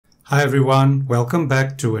Hi everyone, welcome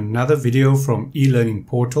back to another video from eLearning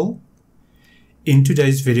portal. In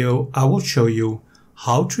today's video, I will show you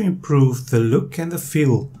how to improve the look and the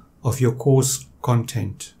feel of your course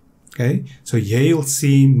content. Okay, so here you'll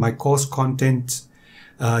see my course content.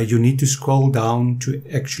 You need to scroll down to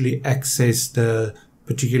actually access the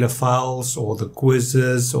particular files or the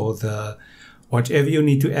quizzes or the whatever you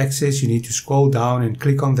need to access. You need to scroll down and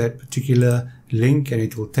click on that particular link and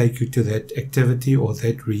it will take you to that activity or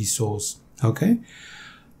that resource. Okay,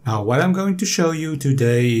 now what I'm going to show you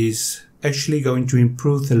today is actually going to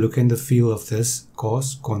improve the look and the feel of this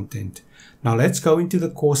course content. Now let's go into the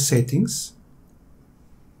course settings.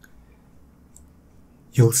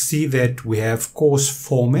 You'll see that we have course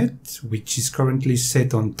format, which is currently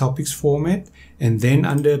set on topics format, and then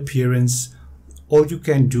under appearance, all you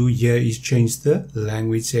can do here is change the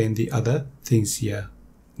language and the other things here.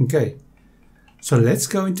 Okay, so let's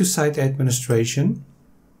go into site administration,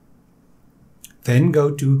 then go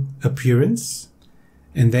to appearance,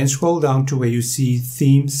 and then scroll down to where you see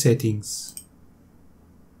theme settings.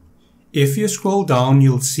 If you scroll down,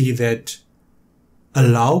 you'll see that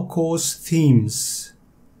allow course themes.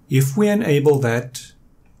 If we enable that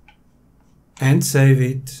and save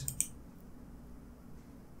it,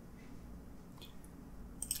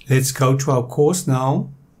 let's go to our course now.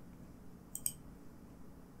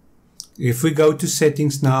 If we go to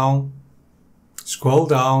settings now, scroll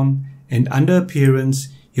down, and under appearance,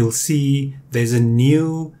 you'll see there's a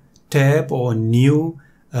new tab or a new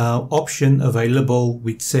option available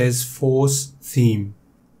which says force theme.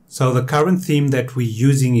 So the current theme that we're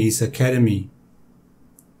using is Academy,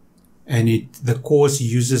 and the course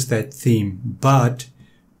uses that theme. But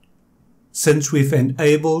since we've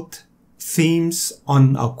enabled themes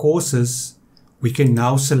on our courses, we can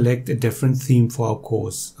now select a different theme for our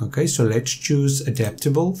course. Okay, so let's choose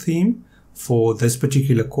adaptable theme for this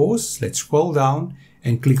particular course. Let's scroll down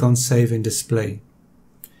and click on save and display.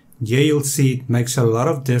 Here you'll see it makes a lot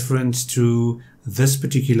of difference to this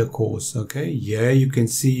particular course. Okay, here you can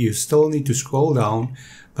see you still need to scroll down,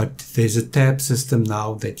 but there's a tab system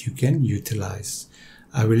now that you can utilize.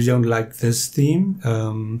 I really don't like this theme,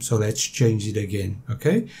 so let's change it again.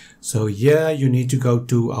 Okay, so here you need to go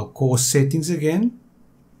to our course settings again,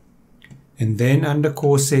 and then under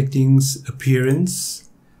course settings, appearance,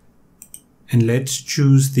 and let's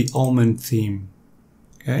choose the almond theme.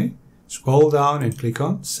 Okay, scroll down and click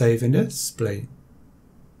on save and display.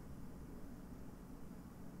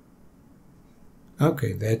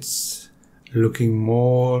 Okay, that's looking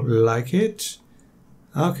more like it.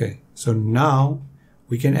 Okay, so now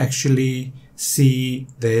we can actually see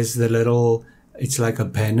there's the little, it's like a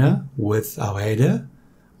banner with our header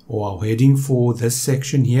or our heading for this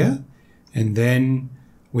section here. And then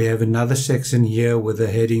we have another section here with a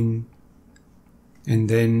heading and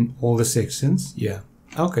then all the sections. Yeah.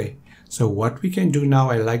 Okay. So what we can do now,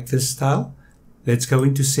 I like this style. Let's go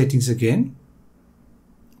into settings again.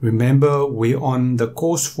 Remember, we're on the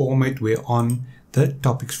course format, we're on the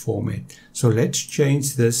topics format. So let's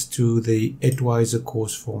change this to the Advisor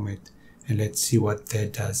course format and let's see what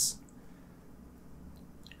that does.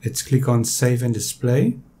 Let's click on save and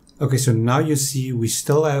display. Okay, so now you see we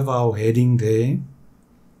still have our heading there.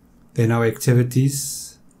 Then our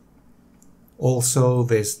activities. Also,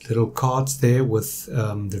 there's little cards there with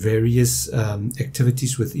the various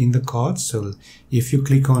activities within the cards. So if you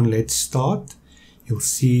click on let's start, you'll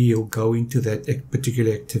see you'll go into that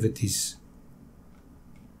particular activities.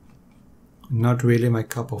 Not really my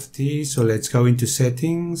cup of tea, so let's go into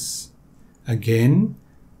settings again,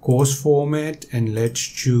 course format, and let's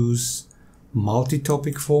choose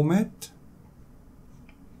multi-topic format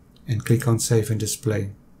and click on save and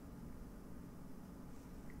display.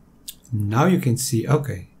 Now you can see,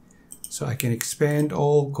 okay, so I can expand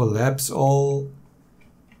all, collapse all.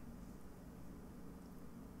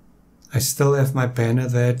 I still have my banner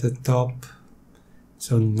there at the top.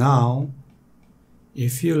 So now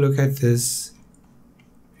if you look at this,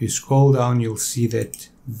 if you scroll down, you'll see that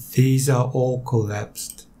these are all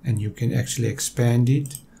collapsed and you can actually expand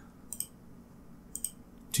it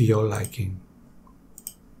to your liking.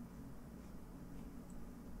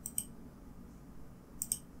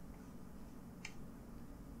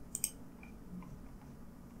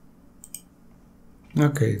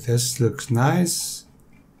 Okay, this looks nice.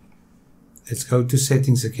 Let's go to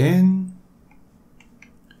settings again.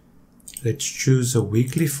 Let's choose a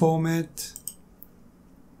weekly format.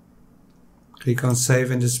 Click on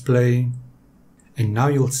save and display. And now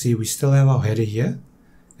you'll see we still have our header here.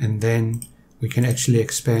 And then we can actually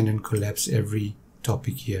expand and collapse every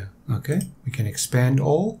topic here. Okay, we can expand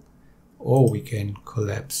all or we can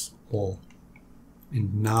collapse all.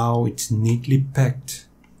 and now it's neatly packed.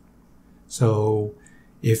 So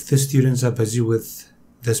if the students are busy with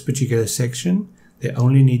this particular section, they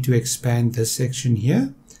only need to expand this section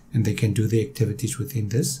here and they can do the activities within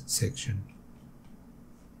this section.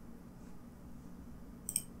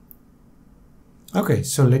 Okay,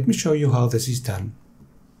 so let me show you how this is done.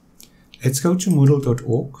 Let's go to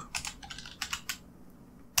moodle.org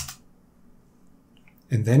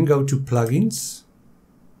and then go to plugins.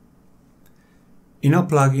 In our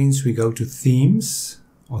plugins, we go to themes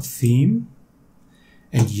or theme,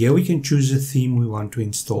 and here we can choose a theme we want to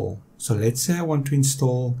install. So let's say I want to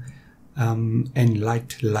install an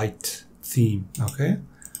light theme. Okay,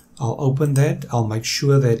 I'll open that. I'll make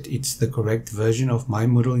sure that it's the correct version of my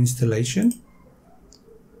Moodle installation.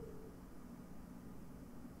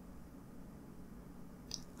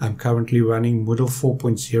 I'm currently running Moodle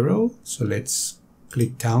 4.0, so let's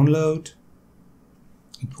click download.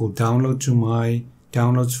 It will download to my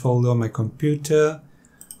downloads folder on my computer.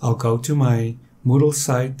 I'll go to my Moodle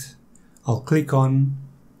site. I'll click on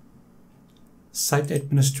Site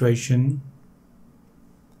Administration,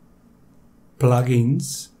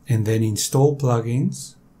 Plugins, and then Install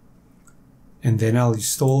Plugins. And then I'll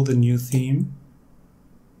install the new theme.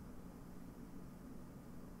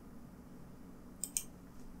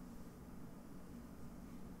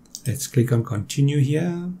 Let's click on Continue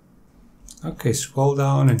here. Okay, scroll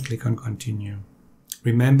down and click on Continue.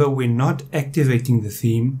 Remember, we're not activating the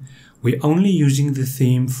theme. We're only using the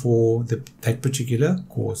theme for that particular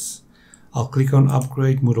course. I'll click on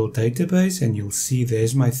Upgrade Moodle Database and you'll see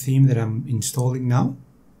there's my theme that I'm installing now.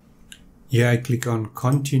 Here I click on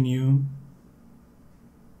Continue.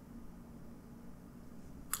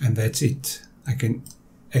 And that's it. I can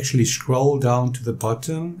actually scroll down to the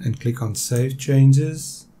bottom and click on Save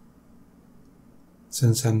Changes.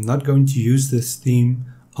 Since I'm not going to use this theme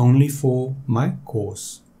only for my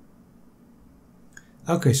course.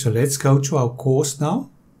 Okay, so let's go to our course now.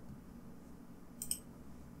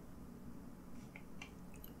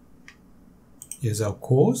 Here's our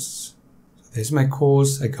course. So there's my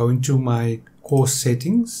course. I go into my course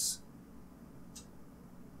settings.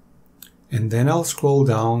 And then I'll scroll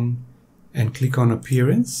down and click on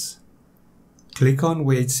Appearance. Click on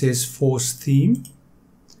where it says Force Theme.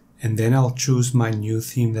 And then I'll choose my new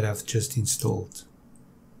theme that I've just installed.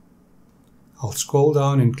 I'll scroll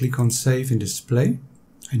down and click on Save and Display.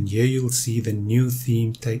 And here you'll see the new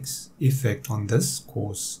theme takes effect on this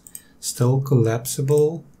course. Still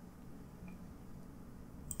collapsible.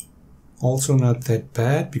 Also not that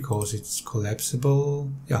bad because it's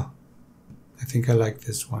collapsible. Yeah, I think I like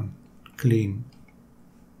this one. Clean.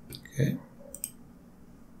 Okay.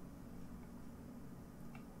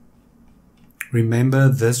 Remember,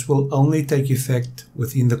 this will only take effect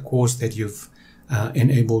within the course that you've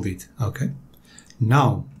enabled it. Okay.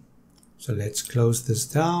 Now, so let's close this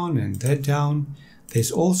down and that down. There's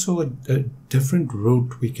also a different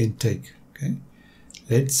route we can take. Okay.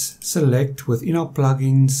 Let's select within our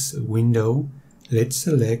plugins window. Let's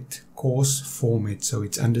select course format. So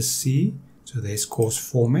it's under C. So there's course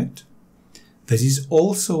format. This is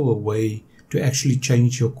also a way to actually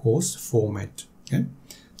change your course format. Okay.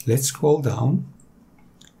 Let's scroll down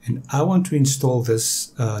and I want to install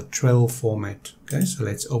this trail format. Okay, so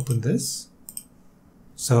let's open this.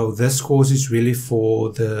 So this course is really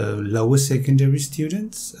for the lower secondary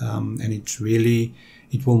students and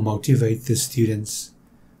it will motivate the students.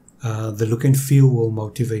 The look and feel will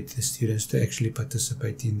motivate the students to actually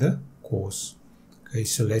participate in the course. Okay,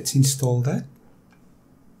 so let's install that.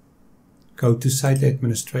 Go to Site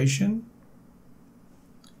Administration.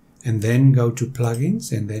 And then go to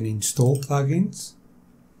Plugins and then Install Plugins.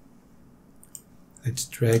 Let's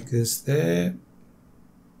drag this there.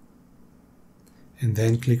 And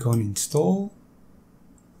then click on Install.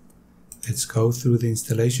 Let's go through the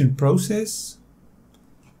installation process.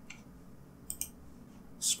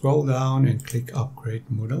 Scroll down and click Upgrade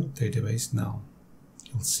Moodle Database Now.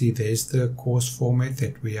 You'll see there's the course format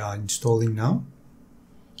that we are installing now.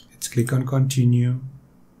 Let's click on Continue.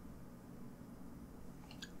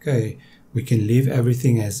 Okay, we can leave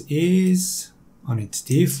everything as is on its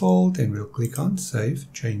default and we'll click on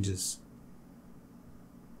Save Changes.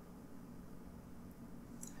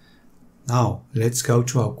 Now, let's go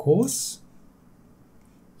to our course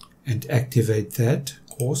and activate that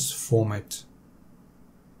course format.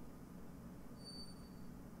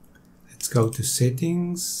 Let's go to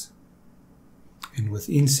Settings and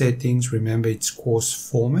within Settings, remember it's course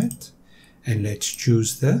format and let's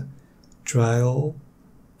choose the trial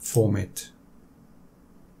format.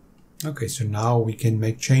 Okay, so now we can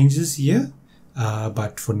make changes here,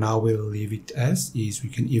 but for now we'll leave it as is. We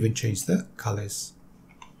can even change the colors.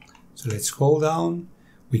 So let's scroll down.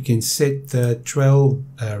 We can set the trail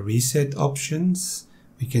reset options.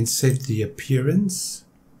 We can set the appearance.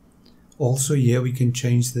 Also here we can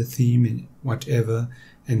change the theme and whatever,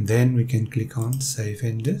 and then we can click on Save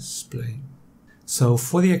and Display. So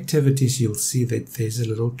for the activities, you'll see that there's a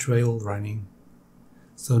little trail running.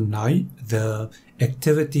 So now the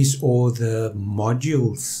activities or the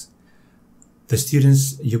modules, the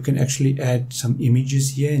students, you can actually add some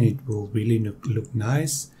images here and it will really look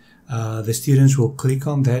nice. The students will click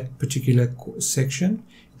on that particular section.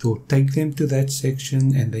 It will take them to that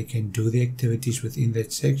section and they can do the activities within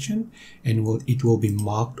that section, and it will be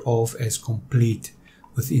marked off as complete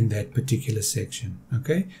within that particular section.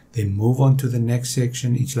 Okay, they move on to the next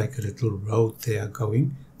section. It's like a little road they are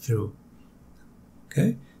going through.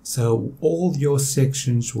 Okay, so all your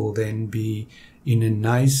sections will then be in a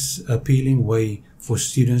nice appealing way for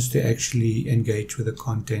students to actually engage with the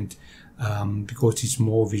content, because it's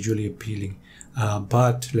more visually appealing.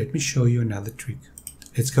 But let me show you another trick.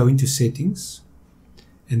 Let's go into settings,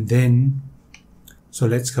 and then so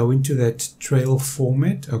let's go into that trail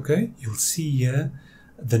format. Okay, you'll see here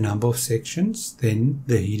the number of sections, then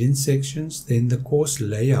the hidden sections, then the course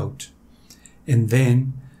layout, and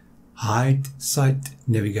then hide site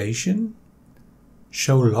navigation,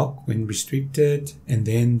 show lock when restricted, and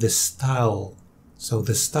then the style. So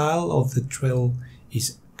the style of the trail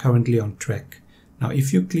is currently on track. Now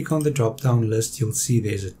if you click on the drop down list, you'll see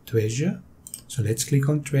there's a treasure. So let's click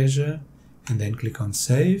on treasure and then click on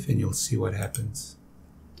save, and you'll see what happens.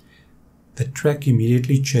 The track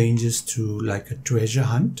immediately changes to like a treasure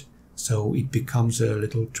hunt. So it becomes a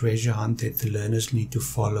little treasure hunt that the learners need to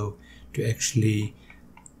follow to actually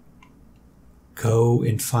go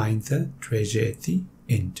and find the treasure at the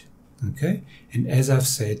end. Okay, and as I've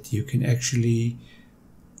said, you can actually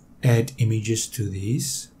add images to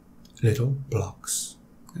these little blocks.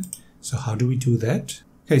 Okay. So how do we do that?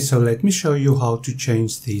 Okay, so let me show you how to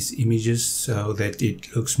change these images so that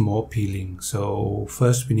it looks more appealing. So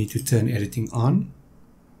first we need to turn editing on,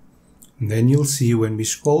 and then you'll see when we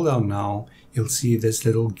scroll down now, you'll see this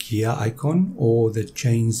little gear icon or the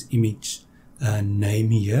change image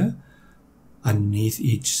name here underneath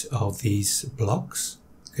each of these blocks.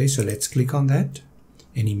 Okay, so let's click on that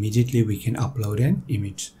and immediately we can upload an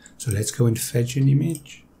image. So let's go and fetch an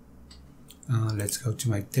image. Let's go to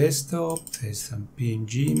my desktop. There's some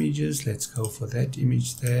PNG images. Let's go for that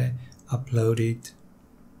image there, upload it,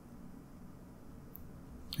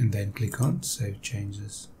 and then click on Save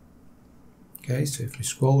Changes. Okay, so if we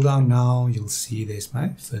scroll down now, you'll see there's my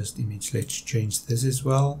first image. Let's change this as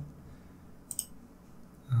well.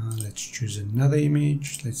 Let's choose another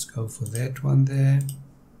image. Let's go for that one there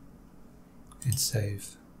and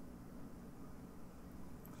save.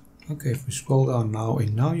 Okay, if we scroll down now,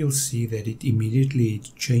 and now you'll see that it immediately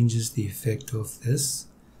changes the effect of this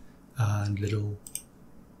little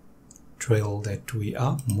trail that we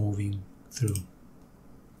are moving through.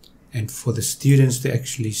 And for the students to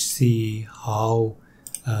actually see how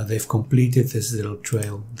they've completed this little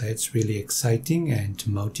trail, that's really exciting and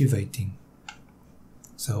motivating.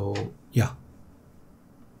 So yeah,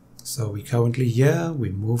 so we currently here,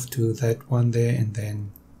 we move to that one there, and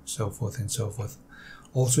then so forth and so forth.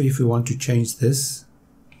 Also, if we want to change this,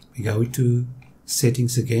 we go to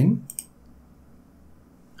settings again,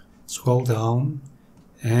 scroll down,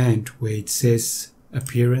 and where it says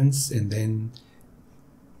appearance and then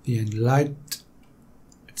the light,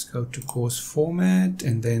 let's go to course format,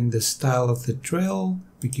 and then the style of the trail,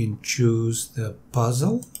 we can choose the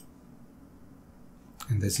puzzle,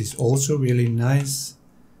 and this is also really nice.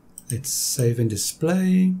 Let's save and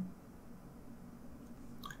display.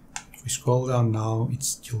 If we scroll down now,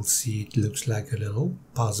 you'll see it looks like a little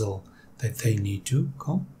puzzle that they need to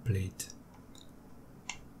complete.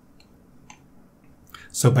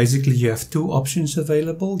 So basically you have two options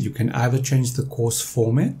available. You can either change the course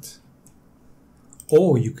format,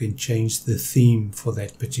 or you can change the theme for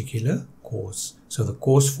that particular course. So the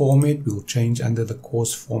course format will change under the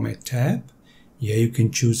course format tab. Here you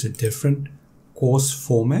can choose a different course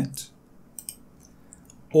format,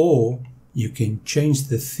 or you can change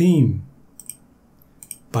the theme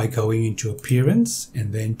by going into appearance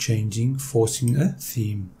and then forcing a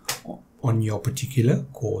theme on your particular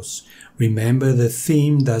course. Remember, the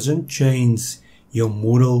theme doesn't change your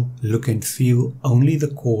Moodle look and feel, only the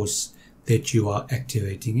course that you are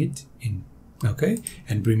activating it in. Okay,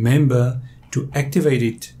 and remember, to activate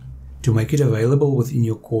it, to make it available within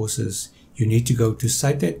your courses, you need to go to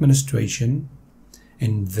Site Administration,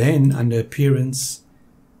 and then under Appearance,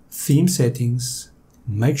 Theme Settings,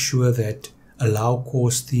 make sure that Allow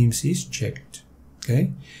Course Themes is checked.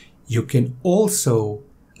 Okay, you can also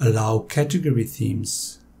allow category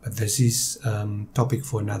themes, but this is topic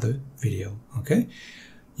for another video. Okay,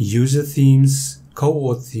 user themes,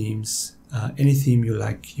 cohort themes, any theme you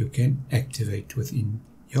like, you can activate within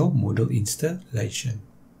your Moodle installation.